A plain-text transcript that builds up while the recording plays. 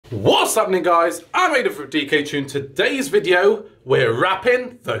What's happening, guys? I'm Aidan from DK Tune. Today's video, we're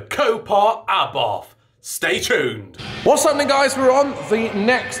wrapping the Copart Abarth. Stay tuned. What's happening, guys? We're on the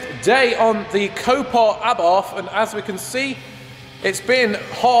next day on the Copart Abarth, and as we can see, it's been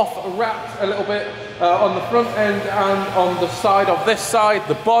half wrapped a little bit on the front end and on the side of this side.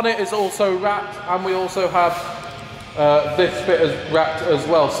 The bonnet is also wrapped, and we also have this bit is wrapped as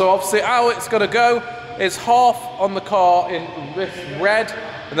well. So obviously how it's going to go is half on the car in this red,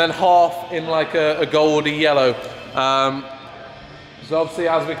 and then half in like a goldy yellow. So obviously,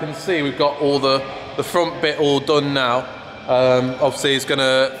 as we can see, we've got all the front bit all done now. Obviously he's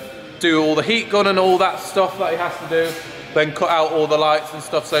gonna do all the heat gun and all that stuff that he has to do, then cut out all the lights and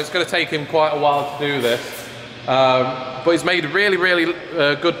stuff, so it's gonna take him quite a while to do this. But he's made really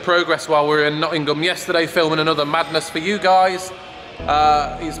good progress while we were in Nottingham yesterday filming another madness for you guys.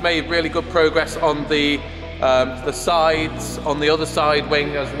 He's made really good progress on the sides, on the other side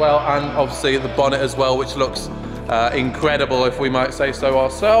wing as well, and obviously the bonnet as well, which looks incredible, if we might say so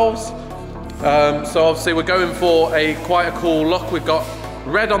ourselves. So obviously we're going for quite a cool look. We've got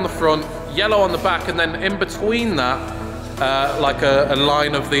red on the front, yellow on the back, and then in between that like a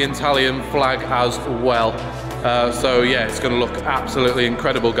line of the Italian flag as well. So yeah, it's going to look absolutely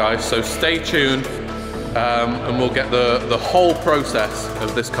incredible, guys, so stay tuned. And we'll get the whole process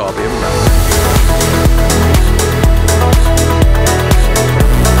of this car being wrapped.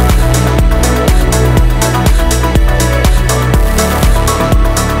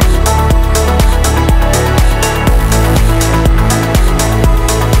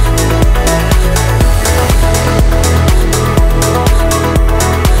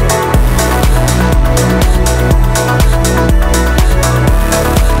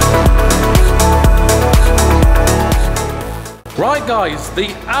 Right, guys, the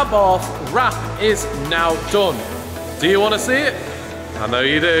Abarth wrap is now done. Do you want to see it? I know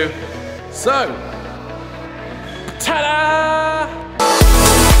you do. So, ta-da!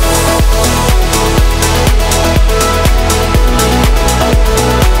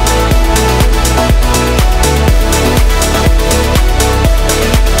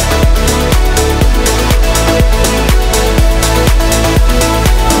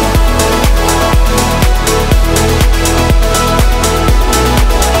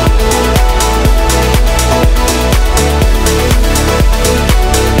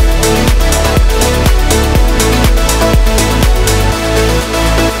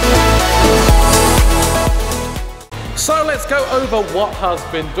 So let's go over what has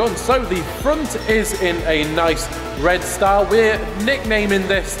been done. So the front is in a nice red style. We're nicknaming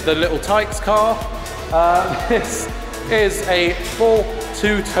this the Little Tykes car. This is a full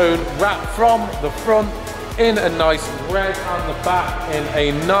two-tone wrap from the front in a nice red, and the back in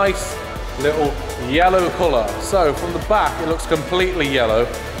a nice little yellow colour. So from the back it looks completely yellow,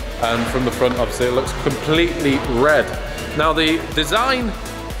 and from the front obviously it looks completely red. Now the design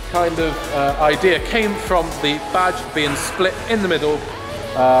kind of idea came from the badge being split in the middle,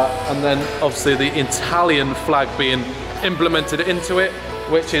 and then obviously the Italian flag being implemented into it,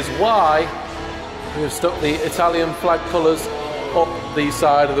 which is why we've stuck the Italian flag colours up the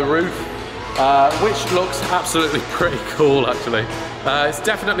side of the roof, which looks absolutely pretty cool actually. It's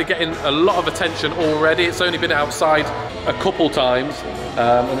definitely getting a lot of attention already. It's only been outside a couple times,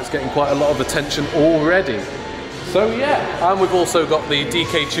 and it's getting quite a lot of attention already. So yeah, and we've also got the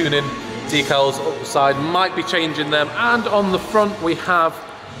DK Tuning decals up the side, might be changing them, and on the front we have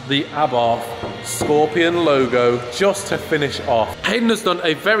the Abarth Scorpion logo just to finish off. Hayden has done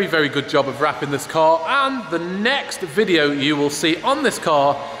a very good job of wrapping this car, and the next video you will see on this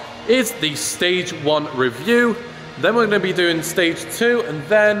car is the Stage 1 review. Then we're going to be doing Stage 2, and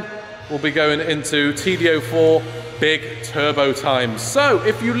then we'll be going into TD04 big turbo times. So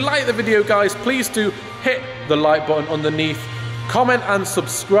if you like the video, guys, please do hit the like button underneath, comment and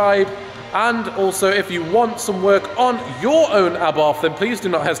subscribe, and also if you want some work on your own Abarth, then please do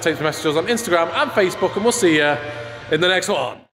not hesitate to message us on Instagram and Facebook, and we'll see you in the next one.